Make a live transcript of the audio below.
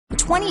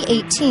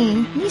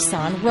2018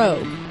 Nissan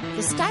Rogue.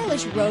 The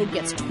stylish Rogue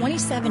gets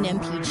 27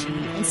 mpg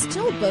and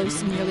still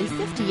boasts nearly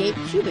 58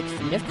 cubic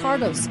feet of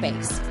cargo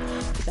space.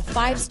 With a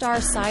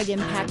 5-star side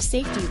impact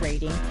safety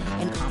rating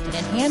and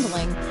competent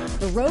handling,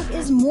 the Rogue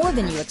is more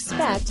than you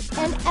expect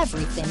and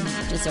everything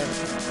you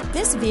deserve.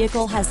 This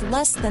vehicle has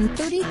less than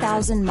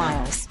 30,000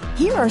 miles.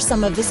 Here are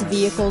some of this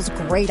vehicle's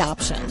great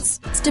options: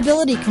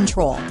 stability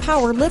control,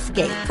 power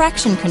liftgate,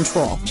 traction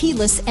control,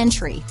 keyless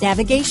entry,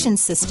 navigation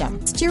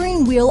system,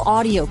 steering wheel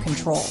audio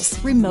controls,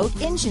 remote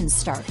engine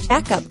start,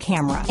 backup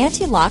camera,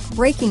 anti-lock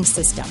braking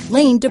system,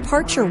 lane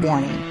departure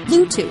warning,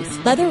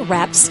 Bluetooth,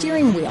 leather-wrapped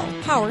steering wheel,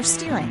 power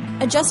steering,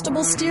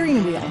 adjustable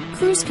steering wheel,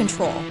 cruise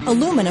control,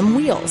 aluminum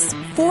wheels,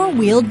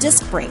 4-wheel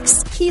disc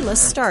brakes,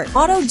 keyless start,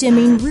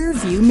 auto-dimming rear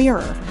view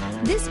mirror.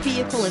 This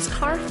vehicle is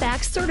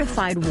Carfax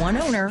certified one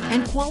owner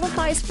and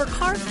qualifies for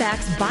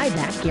Carfax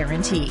buyback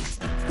guarantee.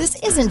 This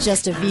isn't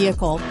just a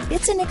vehicle,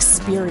 it's an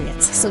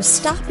experience, so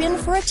stop in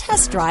for a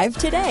test drive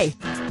today.